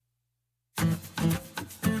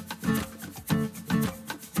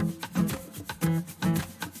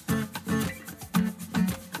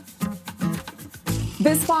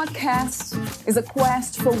This podcast is a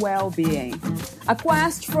quest for well-being, a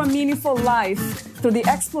quest for a meaningful life through the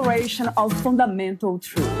exploration of fundamental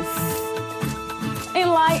truth.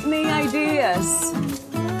 Enlightening ideas,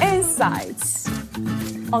 insights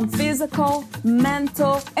on physical,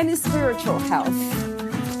 mental, and spiritual health.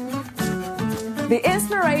 The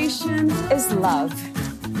inspiration is love.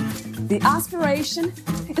 The aspiration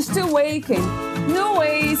is to awaken new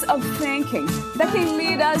ways of thinking that can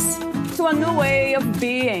lead us to a new way of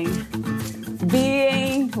being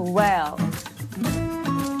well.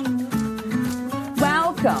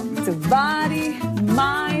 Welcome to Body,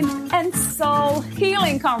 Mind, and Soul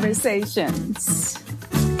Healing Conversations.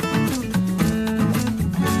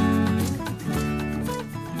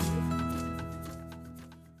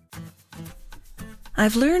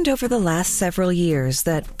 I've learned over the last several years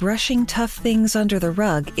that brushing tough things under the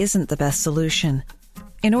rug isn't the best solution.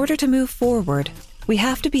 In order to move forward, we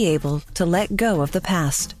have to be able to let go of the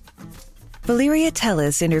past. Valeria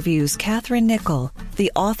Teles interviews Kathryn Nichol,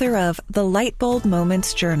 the author of The Lightbulb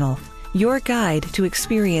Moments Journal, your guide to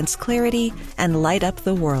experience clarity and light up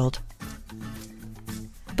the world.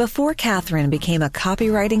 Before Kathryn became a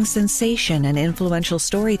copywriting sensation and influential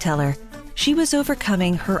storyteller, she was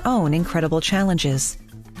overcoming her own incredible challenges.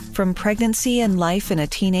 From pregnancy and life in a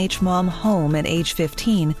teenage mom home at age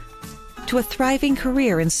 15, to a thriving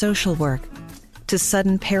career in social work, to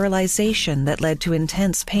sudden paralyzation that led to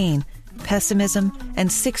intense pain, pessimism,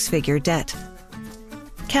 and six-figure debt.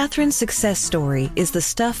 Kathryn's success story is the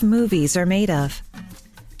stuff movies are made of.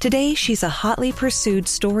 Today, she's a hotly pursued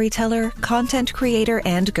storyteller, content creator,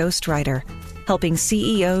 and ghostwriter, helping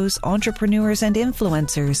CEOs, entrepreneurs, and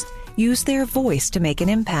influencers use their voice to make an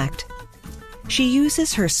impact. She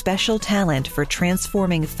uses her special talent for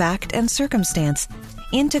transforming fact and circumstance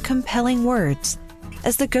into compelling words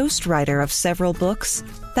as the ghostwriter of several books,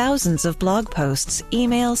 thousands of blog posts,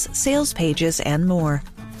 emails, sales pages, and more.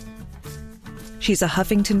 She's a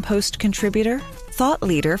Huffington Post contributor, thought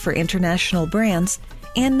leader for international brands,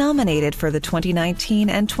 and nominated for the 2019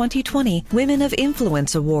 and 2020 Women of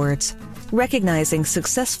Influence Awards, recognizing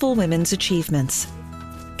successful women's achievements.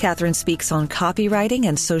 Kathryn speaks on copywriting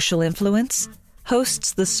and social influence,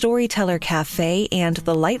 hosts the Storyteller Cafe and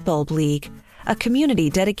the Lightbulb League, a community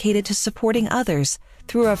dedicated to supporting others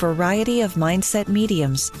through a variety of mindset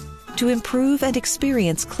mediums to improve and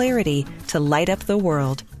experience clarity to light up the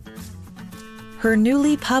world. Her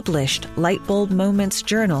newly published Lightbulb Moments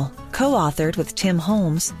Journal, co-authored with Tim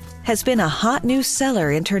Holmes, has been a hot new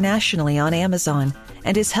seller internationally on Amazon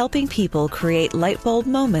and is helping people create lightbulb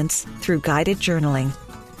moments through guided journaling.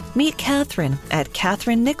 Meet Kathryn at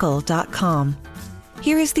KathrynNichol.com.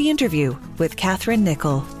 Here is the interview with Kathryn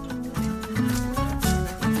Nichol.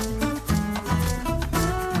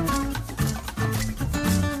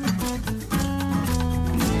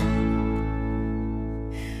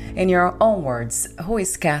 In your own words, who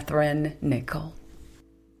is Kathryn Nichol?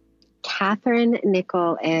 Kathryn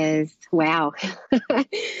Nichol is, wow,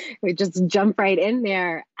 we just jump right in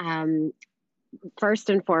there.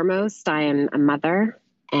 First and foremost, I am a mother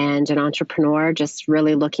and an entrepreneur, just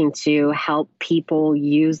really looking to help people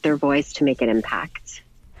use their voice to make an impact.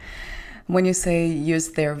 When you say use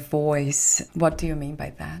their voice, what do you mean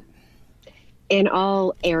by that? In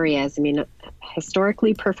all areas. I mean,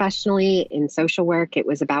 historically, professionally, in social work, it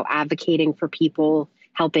was about advocating for people,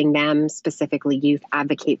 helping them, specifically youth,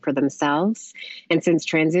 advocate for themselves. And since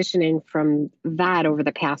transitioning from that over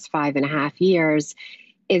the past 5.5 years,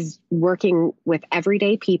 is working with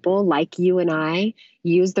everyday people like you and I,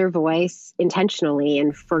 use their voice intentionally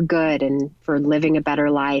and for good and for living a better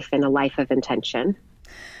life and a life of intention.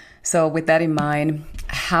 So with that in mind,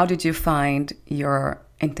 how did you find your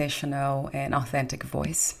intentional and authentic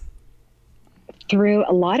voice? Through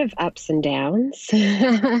a lot of ups and downs.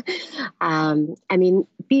 I mean,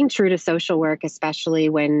 being true to social work, especially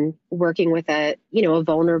when working with a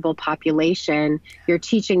vulnerable population, you're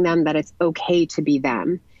teaching them that it's okay to be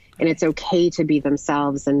them and it's okay to be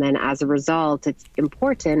themselves. And then as a result, it's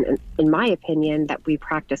important, in my opinion, that we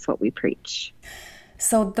practice what we preach.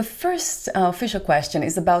 So the first official question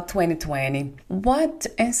is about 2020. What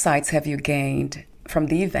insights have you gained from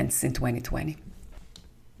the events in 2020?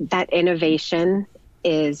 That innovation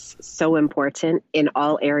is so important in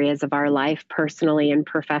all areas of our life, personally and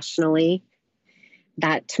professionally.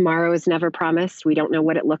 That tomorrow is never promised. We don't know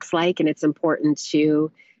what it looks like, and it's important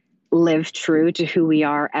to live true to who we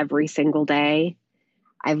are every single day.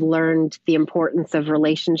 I've learned the importance of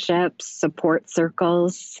relationships, support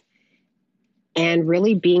circles, and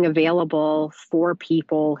really being available for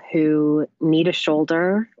people who need a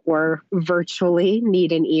shoulder or virtually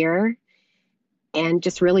need an ear, and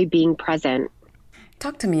just really being present.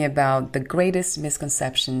 Talk to me about the greatest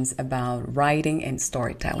misconceptions about writing and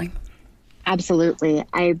storytelling. Absolutely.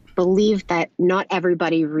 I believe that not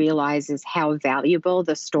everybody realizes how valuable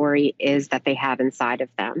the story is that they have inside of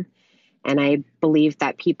them. And I believe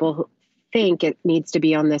that people think it needs to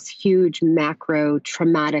be on this huge macro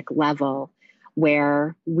traumatic level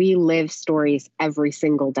where we live stories every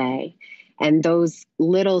single day. And those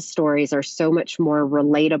little stories are so much more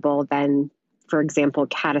relatable than, for example,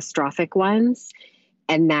 catastrophic ones.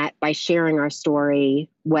 And that by sharing our story,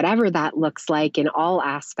 whatever that looks like in all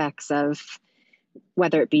aspects of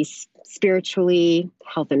whether it be spiritually,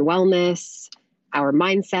 health and wellness, our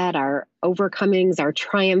mindset, our overcomings, our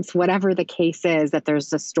triumphs, whatever the case is, that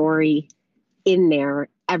there's a story in there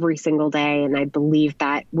every single day. And I believe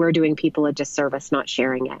that we're doing people a disservice not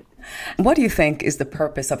sharing it. What do you think is the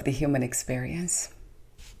purpose of the human experience?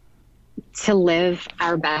 To live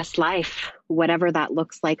our best life, whatever that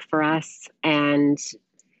looks like for us, and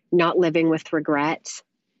not living with regret,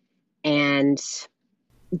 and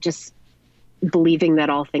just believing that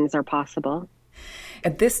all things are possible.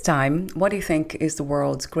 At this time, what do you think is the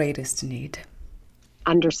world's greatest need?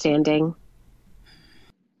 Understanding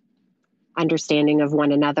of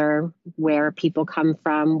one another, where people come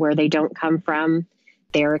from, where they don't come from,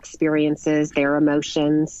 their experiences, their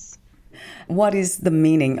emotions. What is the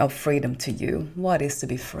meaning of freedom to you? What is to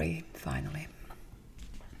be free, finally?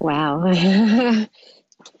 Wow.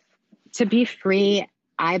 To be free,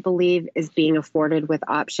 I believe, is being afforded with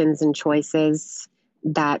options and choices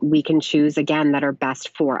that we can choose, again, that are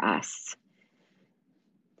best for us.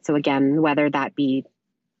 So again, whether that be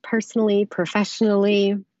personally,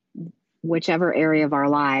 professionally, whichever area of our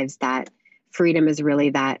lives, that freedom is really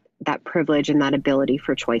that privilege and that ability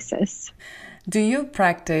for choices. Do you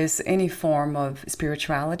practice any form of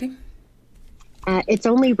spirituality? It's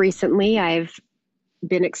only recently I've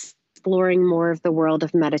been exploring more of the world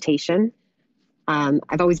of meditation.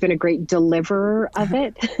 I've always been a great deliverer of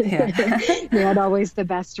it, not always the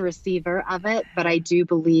best receiver of it, but I do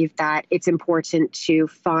believe that it's important to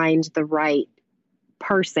find the right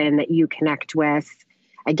person that you connect with,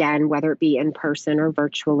 again, whether it be in person or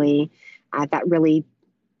virtually, that really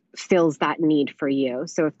fills that need for you.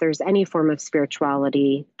 So if there's any form of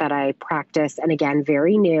spirituality that I practice, and again,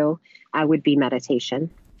 very new, would be meditation.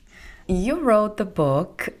 You wrote the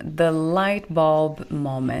book, The Light Bulb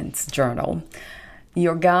Moments Journal,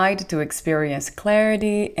 your guide to experience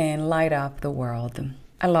clarity and light up the world.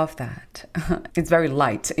 I love that. It's very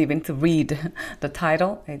light, even to read the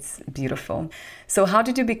title. It's beautiful. So how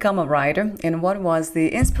did you become a writer, and what was the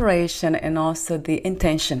inspiration and also the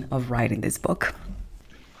intention of writing this book?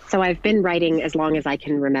 So I've been writing as long as I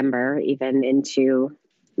can remember, even into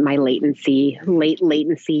my late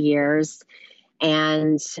latency years.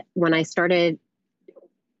 And when I started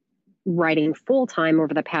writing full-time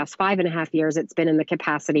over the past 5.5 years, it's been in the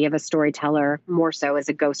capacity of a storyteller, more so as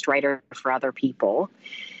a ghostwriter for other people.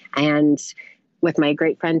 And with my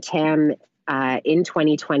great friend Tim, in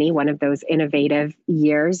 2020, one of those innovative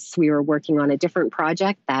years, we were working on a different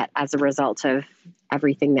project that, as a result of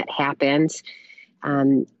everything that happened,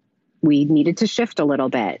 we needed to shift a little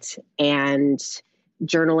bit. And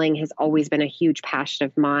journaling has always been a huge passion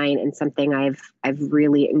of mine, and something I've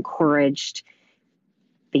really encouraged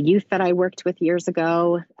the youth that I worked with years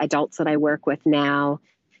ago, adults that I work with now,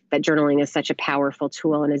 that journaling is such a powerful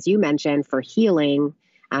tool. And as you mentioned, for healing,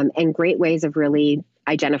 and great ways of really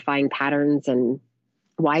identifying patterns and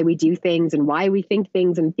why we do things and why we think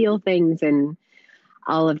things and feel things and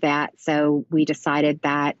all of that. So we decided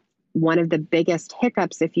that one of the biggest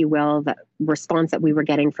hiccups, if you will, the response that we were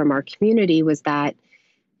getting from our community was that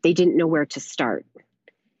they didn't know where to start.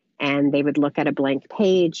 And they would look at a blank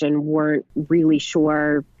page and weren't really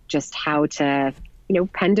sure just how to,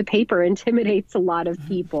 pen to paper intimidates a lot of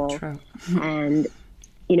people. True. And,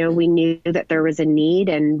 we knew that there was a need,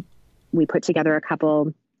 and we put together a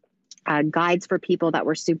couple guides for people that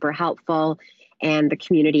were super helpful, and the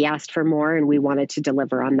community asked for more, and we wanted to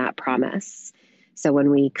deliver on that promise. So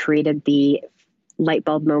when we created the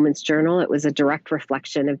Lightbulb Moments Journal, it was a direct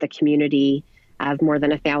reflection of the community of more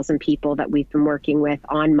than 1,000 people that we've been working with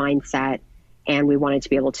on mindset, and we wanted to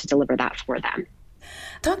be able to deliver that for them.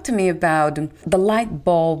 Talk to me about the light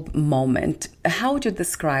bulb moment. How would you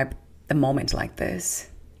describe a moment like this?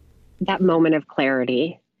 That moment of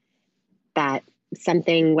clarity, that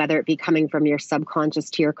something, whether it be coming from your subconscious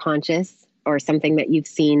to your conscious, or something that you've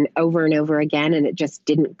seen over and over again and it just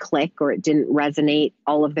didn't click or it didn't resonate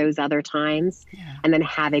all of those other times, and then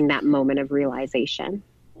having that moment of realization.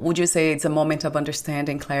 Would you say it's a moment of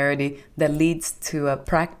understanding, clarity that leads to a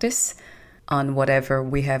practice on whatever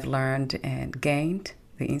we have learned and gained,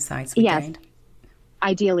 the insights we gained?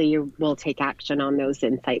 ideally you will take action on those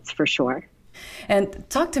insights for sure. And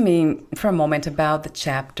talk to me for a moment about the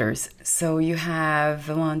chapters. So you have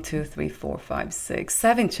 1, 2, 3, 4, 5, 6,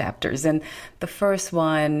 7 chapters. And the first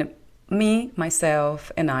one, me,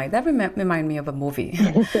 myself, and I, that remind me of a movie.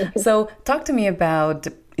 So talk to me about,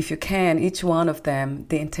 if you can, each one of them,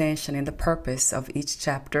 the intention and the purpose of each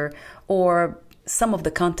chapter, or some of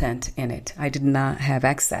the content in it. I did not have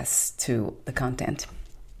access to the content.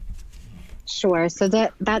 Sure. So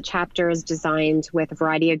that chapter is designed with a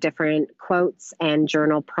variety of different quotes and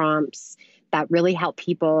journal prompts that really help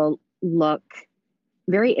people look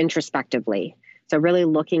very introspectively. So really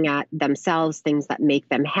looking at themselves, things that make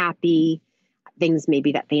them happy, things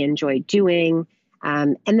maybe that they enjoy doing,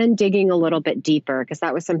 and then digging a little bit deeper, because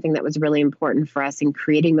that was something that was really important for us in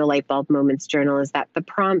creating the Lightbulb Moments Journal, is that the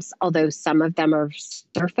prompts, although some of them are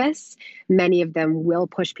surface, many of them will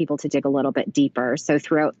push people to dig a little bit deeper. So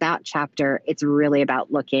throughout that chapter, it's really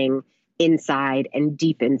about looking inside and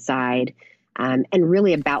deep inside, and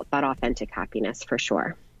really about that authentic happiness for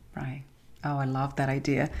sure. Right. Oh, I love that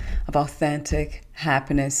idea of authentic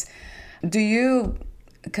happiness. Do you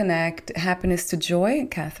connect happiness to joy,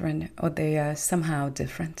 Catherine, or they are somehow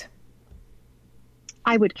different?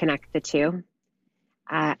 I would connect the two.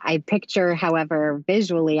 I picture, however,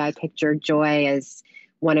 visually, I picture joy as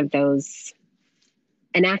one of those,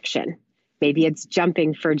 an action. Maybe it's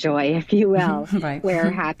jumping for joy, if you will, right.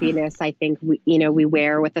 Where happiness, I think, we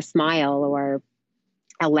wear with a smile or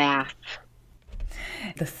a laugh.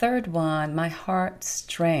 The third one, My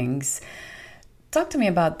Heartstrings. Talk to me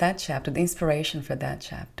about that chapter, the inspiration for that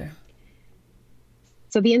chapter.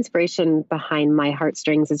 So the inspiration behind My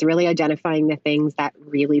Heartstrings is really identifying the things that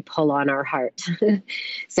really pull on our heart.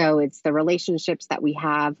 So it's the relationships that we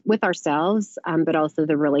have with ourselves, but also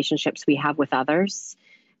the relationships we have with others,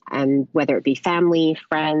 and whether it be family,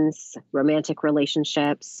 friends, romantic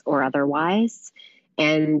relationships, or otherwise.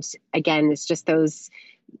 And again, it's just those,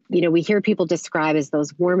 we hear people describe as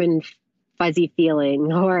those warm and fuzzy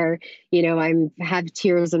feeling, or, I'm have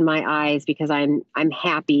tears in my eyes because I'm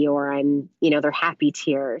happy, or they're happy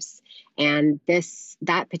tears. And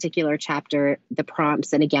that particular chapter, the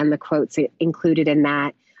prompts, and again, the quotes included in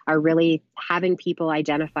that are really having people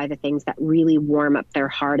identify the things that really warm up their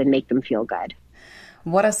heart and make them feel good.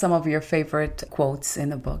 What are some of your favorite quotes in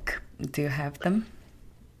the book? Do you have them?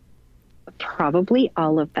 Probably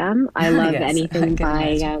all of them. I love yes, anything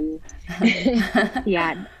by,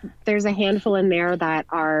 yeah, there's a handful in there that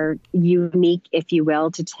are unique, if you will,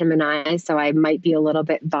 to Tim and I. So I might be a little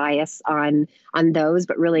bit biased on those,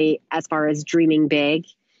 but really as far as dreaming big,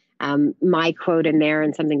 my quote in there,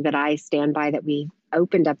 and something that I stand by that we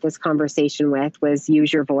opened up this conversation with, was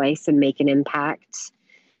use your voice and make an impact.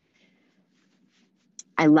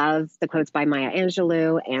 I love the quotes by Maya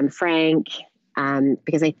Angelou and Frank,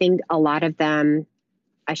 because I think a lot of them,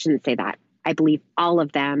 I shouldn't say that, I believe all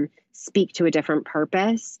of them speak to a different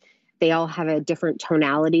purpose. They all have a different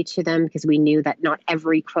tonality to them, because we knew that not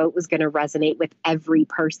every quote was going to resonate with every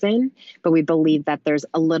person, but we believe that there's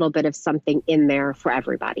a little bit of something in there for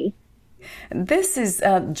everybody. This is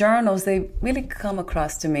journals, they really come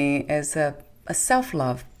across to me as a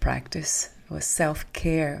self-love practice, or a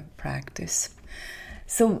self-care practice.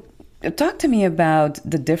 So talk to me about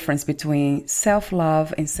the difference between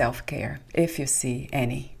self-love and self-care, if you see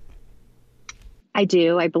any. I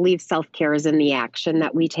do. I believe self-care is in the action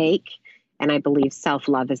that we take. And I believe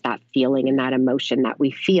self-love is that feeling and that emotion that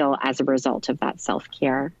we feel as a result of that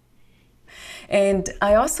self-care. And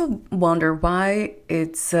I also wonder why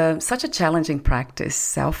it's such a challenging practice,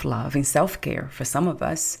 self-love and self-care for some of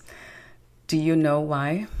us. Do you know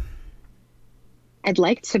why? I'd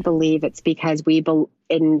like to believe it's because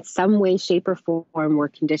in some way, shape, or form, we're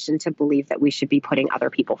conditioned to believe that we should be putting other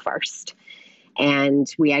people first. And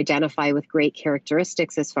we identify with great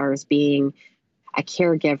characteristics as far as being a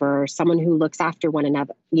caregiver, someone who looks after one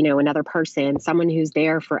another, another person, someone who's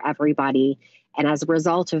there for everybody. And as a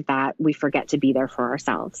result of that, we forget to be there for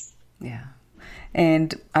ourselves. Yeah.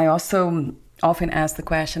 And I also often ask the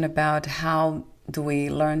question about how do we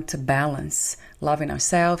learn to balance loving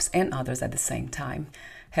ourselves and others at the same time?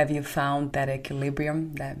 Have you found that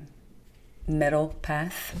equilibrium, that middle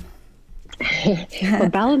path? Well,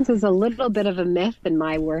 balance is a little bit of a myth in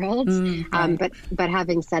my world. Right. But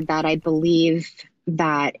having said that, I believe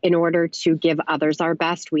that in order to give others our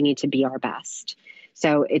best, we need to be our best.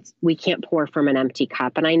 So we can't pour from an empty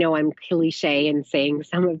cup. And I know I'm cliche in saying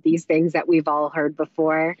some of these things that we've all heard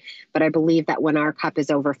before, but I believe that when our cup is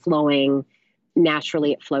overflowing,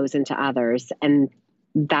 naturally it flows into others. And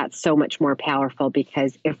that's so much more powerful,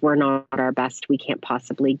 because if we're not our best, we can't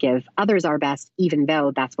possibly give others our best, even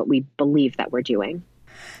though that's what we believe that we're doing.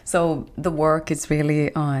 So the work is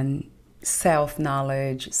really on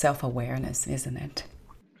self-knowledge, self-awareness, isn't it?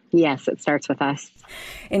 Yes, it starts with us.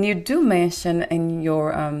 And you do mention in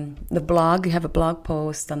your the blog, you have a blog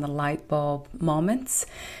post on the light bulb moments,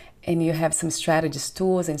 and you have some strategies,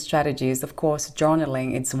 tools and strategies. Of course,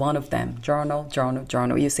 journaling, it's one of them. Journal, journal,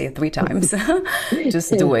 journal. You say it 3 times.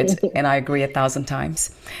 Just do it. And I agree 1,000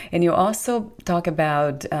 times. And you also talk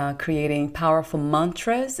about creating powerful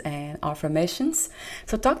mantras and affirmations.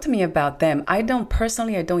 So talk to me about them. I don't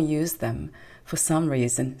use them for some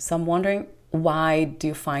reason. So I'm wondering, why do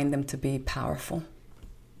you find them to be powerful?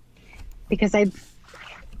 Because I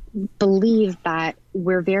believe that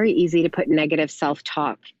we're very easy to put negative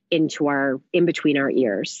self-talk in between our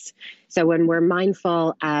ears. So when we're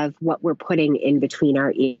mindful of what we're putting in between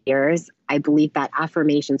our ears, I believe that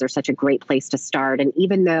affirmations are such a great place to start. And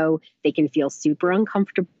even though they can feel super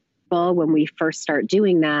uncomfortable when we first start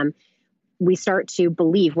doing them, we start to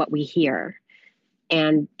believe what we hear.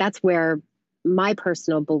 And that's where my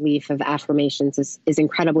personal belief of affirmations is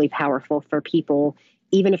incredibly powerful for people,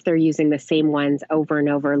 even if they're using the same ones over and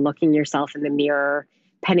over, looking yourself in the mirror,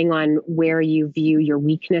 depending on where you view your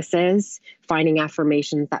weaknesses, finding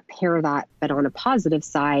affirmations that pair that, but on a positive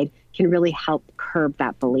side, can really help curb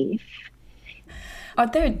that belief. Are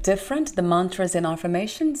they different, the mantras and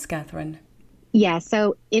affirmations, Catherine? Yeah,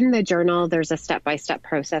 so in the journal, there's a step-by-step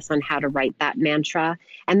process on how to write that mantra.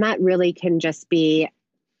 And that really can just be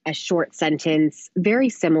a short sentence, very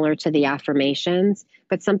similar to the affirmations,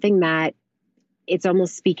 but something that it's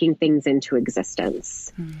almost speaking things into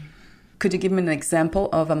existence. Could you give me an example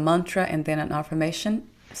of a mantra and then an affirmation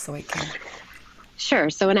so we can? Sure.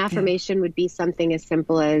 So an affirmation would be something as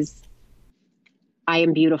simple as, I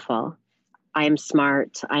am beautiful, I am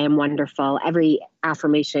smart, I am wonderful. Every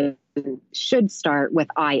affirmation should start with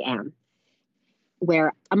I am.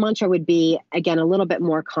 Where a mantra would be, again, a little bit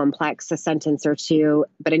more complex, a sentence or two,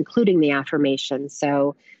 but including the affirmation.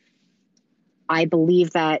 So I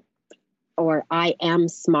believe that, or I am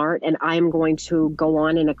smart and I'm going to go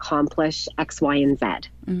on and accomplish X, Y, and Z.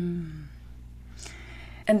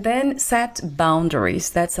 And then set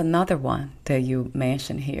boundaries. That's another one that you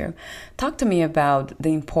mention here. Talk to me about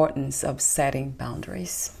the importance of setting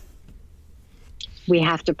boundaries. We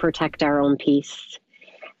have to protect our own peace.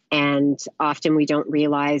 And often we don't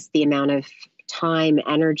realize the amount of time,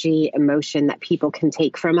 energy, emotion that people can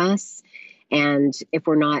take from us. And if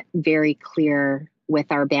we're not very clear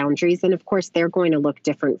with our boundaries, and of course, they're going to look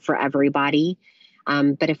different for everybody.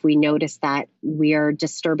 But if we notice that we are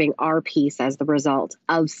disturbing our peace as the result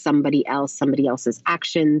of somebody else's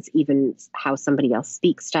actions, even how somebody else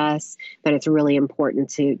speaks to us, then it's really important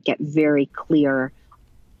to get very clear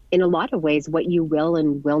in a lot of ways what you will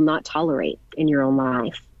and will not tolerate in your own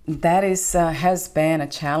life. That has been a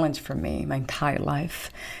challenge for me my entire life,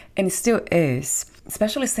 and it still is,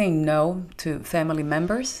 especially saying no to family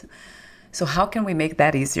members. So how can we make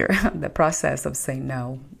that easier, the process of saying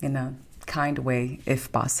no in a kind way,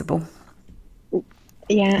 if possible?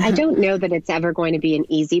 Yeah, I don't know that it's ever going to be an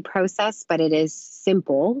easy process, but it is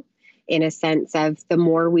simple in a sense of the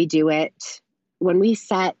more we do it, when we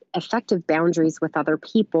set effective boundaries with other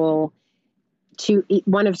people,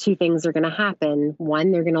 one of two things are going to happen.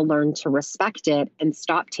 One, they're going to learn to respect it and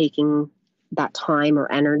stop taking that time or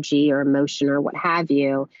energy or emotion or what have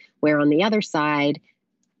you, where on the other side,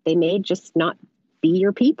 they may just not be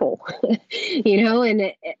your people,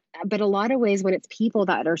 but a lot of ways when it's people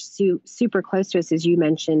that are super close to us, as you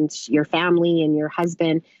mentioned, your family and your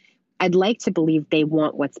husband, I'd like to believe they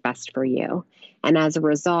want what's best for you. And as a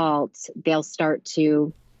result, they'll start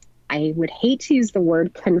to, I would hate to use the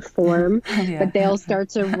word conform, but they'll start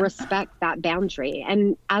to respect that boundary.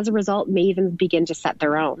 And as a result, may even begin to set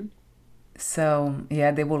their own. So,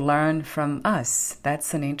 they will learn from us.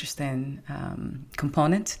 That's an interesting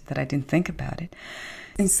component that I didn't think about it.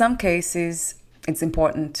 In some cases, it's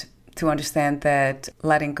important to understand that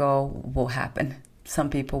letting go will happen. Some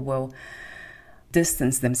people will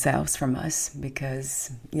distance themselves from us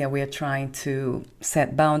because, we are trying to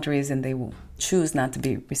set boundaries and they will choose not to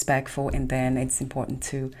be respectful, and then it's important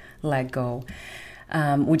to let go.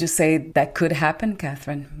 Would you say that could happen,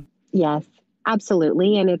 Catherine? Yes.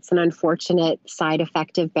 Absolutely. And it's an unfortunate side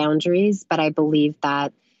effect of boundaries, but I believe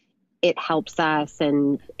that it helps us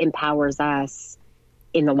and empowers us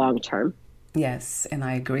in the long term. Yes, and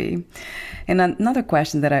I agree. And another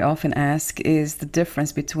question that I often ask is the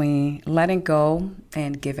difference between letting go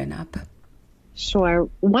and giving up. Sure.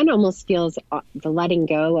 The letting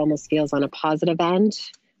go almost feels on a positive end,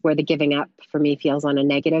 where the giving up for me feels on a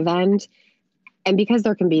negative end. And because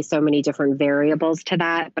there can be so many different variables to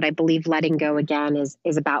that, but I believe letting go again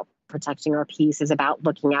is about protecting our peace, is about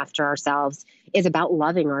looking after ourselves, is about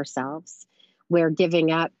loving ourselves. We're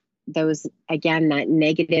giving up those, again, that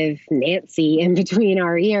negative Nancy in between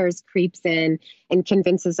our ears creeps in and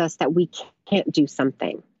convinces us that we can't do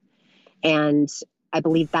something. And I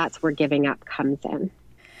believe that's where giving up comes in.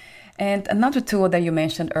 And another tool that you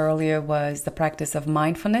mentioned earlier was the practice of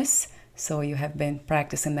mindfulness. So you have been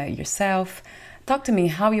practicing that yourself. Talk to me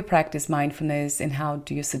how you practice mindfulness and how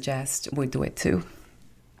do you suggest we do it too?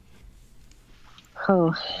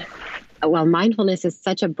 Oh, well, mindfulness is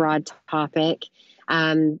such a broad topic.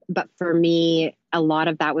 But for me, a lot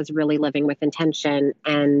of that was really living with intention.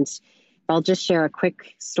 And I'll just share a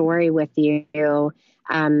quick story with you.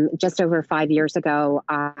 Just over 5 years ago,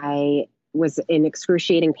 I was in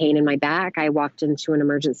excruciating pain in my back. I walked into an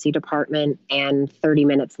emergency department, and 30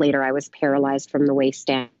 minutes later, I was paralyzed from the waist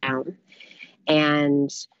down. And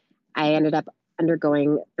I ended up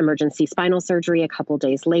undergoing emergency spinal surgery a couple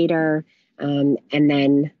days later, and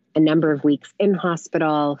then a number of weeks in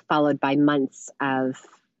hospital, followed by months of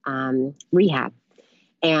rehab.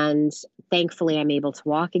 And thankfully, I'm able to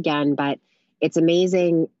walk again, but it's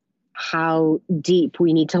amazing how deep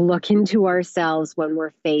we need to look into ourselves when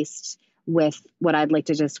we're faced with what I'd like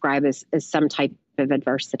to describe as some type of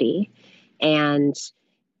adversity. And,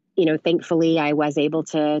 thankfully I was able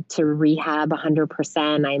to rehab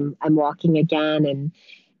 100%. I'm walking again.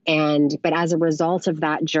 But as a result of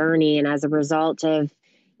that journey, and as a result of,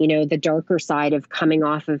 the darker side of coming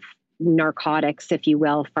off of narcotics, if you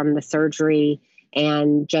will, from the surgery,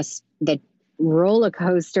 and just the roller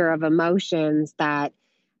coaster of emotions, that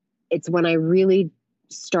it's when I really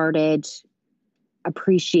started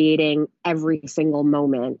appreciating every single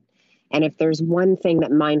moment. And if there's one thing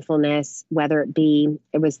that mindfulness, whether it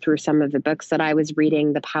was through some of the books that I was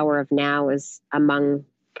reading, The Power of Now is among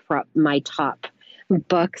my top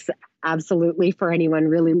books, absolutely, for anyone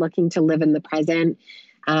really looking to live in the present.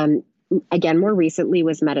 Again, more recently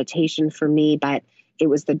was meditation for me, but it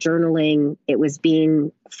was the journaling. It was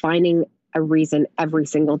finding a reason every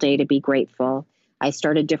single day to be grateful. I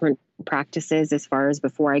started different practices as far as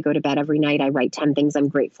before I go to bed every night, I write 10 things I'm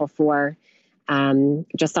grateful for,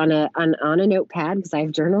 just on a notepad, because I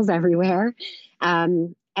have journals everywhere.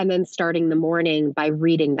 And then starting the morning by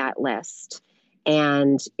reading that list.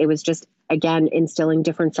 And it was just, again, instilling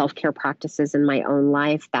different self-care practices in my own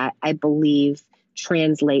life that I believe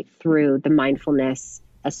translate through the mindfulness,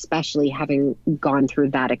 especially having gone through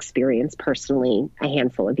that experience personally a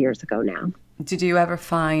handful of years ago now. Did you ever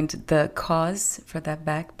find the cause for that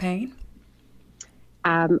back pain?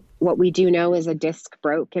 What we do know is a disc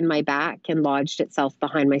broke in my back and lodged itself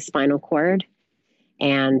behind my spinal cord.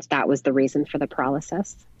 And that was the reason for the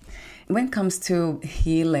paralysis. When it comes to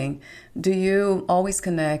healing, do you always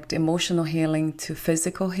connect emotional healing to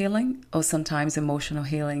physical healing? Or sometimes emotional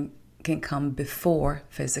healing can come before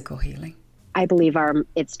physical healing? I believe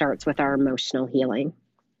it starts with our emotional healing.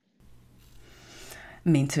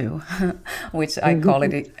 Me too, which I call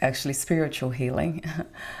it actually spiritual healing,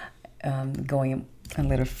 going a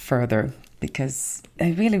little further, because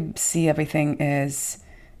I really see everything as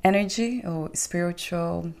energy or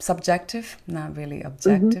spiritual, subjective, not really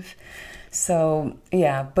objective. So,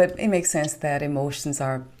 yeah, but it makes sense that emotions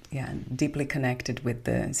are deeply connected with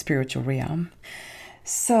the spiritual realm.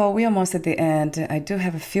 So we're almost at the end. I do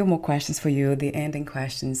have a few more questions for you, the ending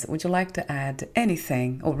questions. Would you like to add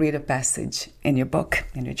anything or read a passage in your book,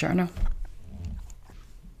 in your journal?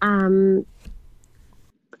 I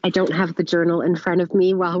don't have the journal in front of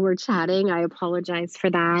me while we're chatting. I apologize for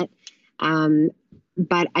that.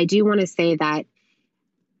 But I do want to say that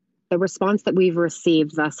the response that we've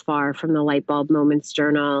received thus far from the Lightbulb Moments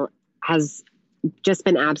Journal has just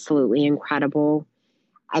been absolutely incredible.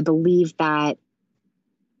 I believe that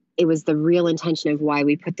it was the real intention of why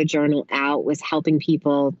we put the journal out, was helping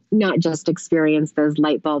people not just experience those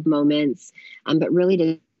light bulb moments, but really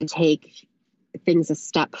to take things a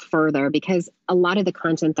step further, because a lot of the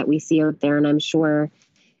content that we see out there, and I'm sure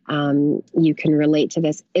you can relate to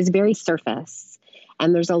this, is very surface.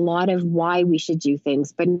 And there's a lot of why we should do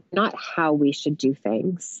things, but not how we should do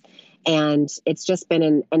things. And it's just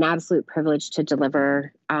been an absolute privilege to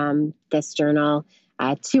deliver this journal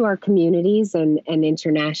to our communities and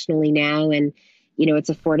internationally now. And, it's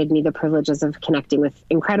afforded me the privileges of connecting with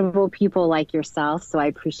incredible people like yourself. So I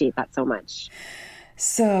appreciate that so much.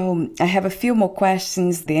 So I have a few more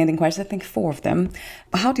questions, the ending questions, I think 4 of them.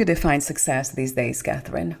 How do you define success these days,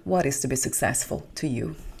 Catherine? What is to be successful to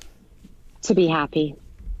you? To be happy.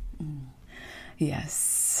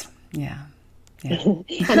 Yes. Yeah. And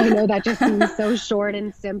I know that just seems so short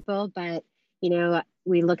and simple, but,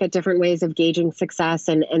 we look at different ways of gauging success.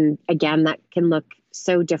 And again, that can look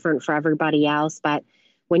so different for everybody else. But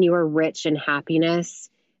when you are rich in happiness,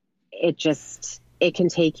 it can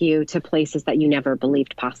take you to places that you never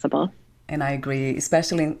believed possible. And I agree,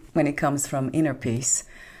 especially when it comes from inner peace.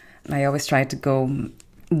 I always try to go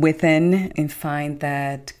within and find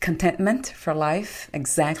that contentment for life,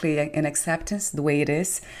 exactly, and acceptance the way it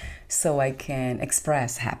is, so I can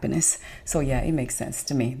express happiness. So yeah, it makes sense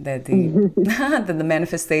to me that the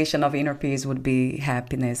manifestation of inner peace would be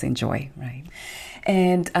happiness and joy, right?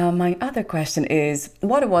 And my other question is,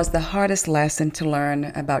 what was the hardest lesson to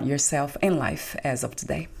learn about yourself in life as of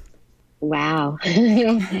today? Wow.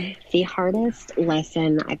 The hardest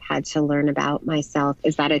lesson I've had to learn about myself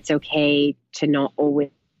is that it's okay to not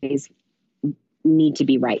always need to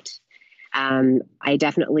be right. I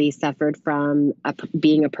definitely suffered from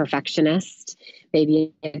being a perfectionist.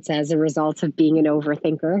 Maybe it's as a result of being an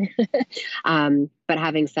overthinker. But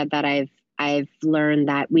having said that, I've learned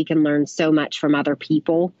that we can learn so much from other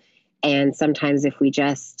people. And sometimes if we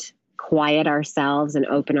just quiet ourselves and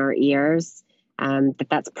open our ears,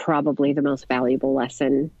 that's probably the most valuable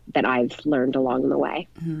lesson that I've learned along the way.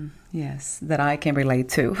 Yes, that I can relate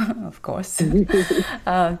to, of course. 2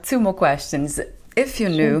 more questions. If you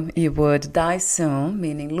knew you would die soon,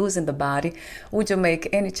 meaning losing the body, would you make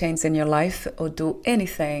any change in your life or do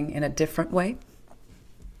anything in a different way?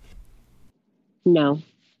 No.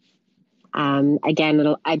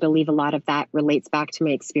 Again, I believe a lot of that relates back to my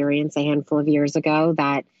experience a handful of years ago,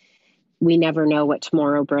 that we never know what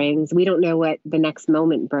tomorrow brings. We don't know what the next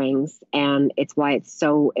moment brings. And it's why it's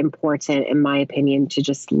so important, in my opinion, to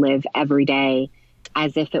just live every day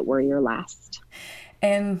as if it were your last.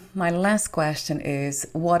 And my last question is,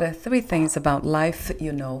 what are 3 things about life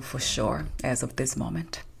you know for sure as of this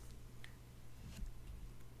moment?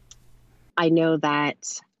 I know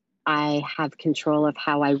that I have control of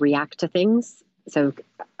how I react to things. So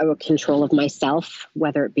control of myself,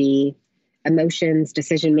 whether it be emotions,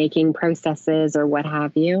 decision-making processes, or what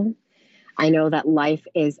have you. I know that life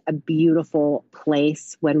is a beautiful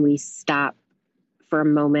place when we stop for a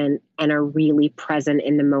moment and are really present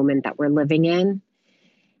in the moment that we're living in.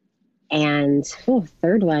 And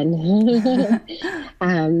third one,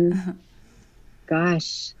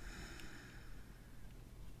 gosh,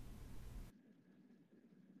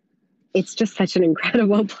 it's just such an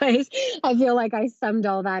incredible place. I feel like I summed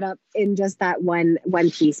all that up in just that one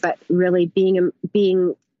piece, but really being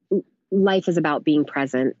life is about being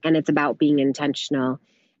present, and it's about being intentional,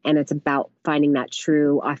 and it's about finding that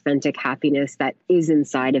true, authentic happiness that is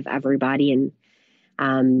inside of everybody.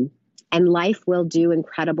 And life will do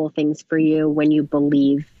incredible things for you when you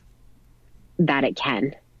believe that it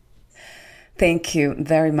can. Thank you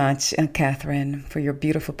very much, Catherine, for your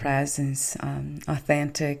beautiful presence,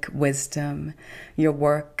 authentic wisdom, your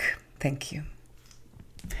work. Thank you.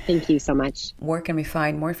 Thank you so much. Where can we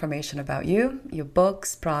find more information about you, your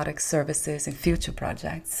books, products, services, and future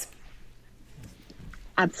projects?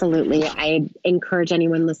 Absolutely. I encourage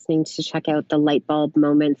anyone listening to check out the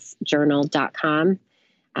lightbulbmomentsjournal.com.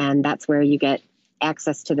 And that's where you get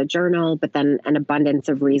access to the journal, but then an abundance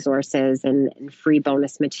of resources and free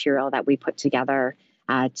bonus material that we put together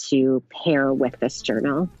to pair with this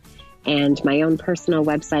journal. And my own personal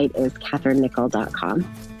website is catherinenicol.com.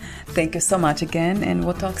 Thank you so much again, and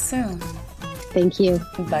we'll talk soon. Thank you.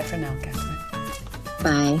 Bye for now, Catherine.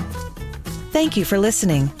 Bye. Thank you for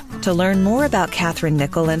listening. To learn more about Catherine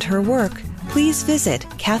Nicol and her work, please visit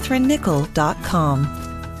catherinenicol.com.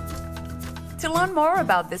 To learn more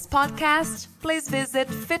about this podcast, please visit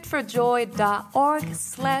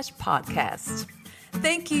fitforjoy.org/podcast.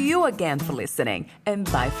 Thank you again for listening, and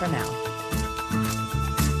bye for now.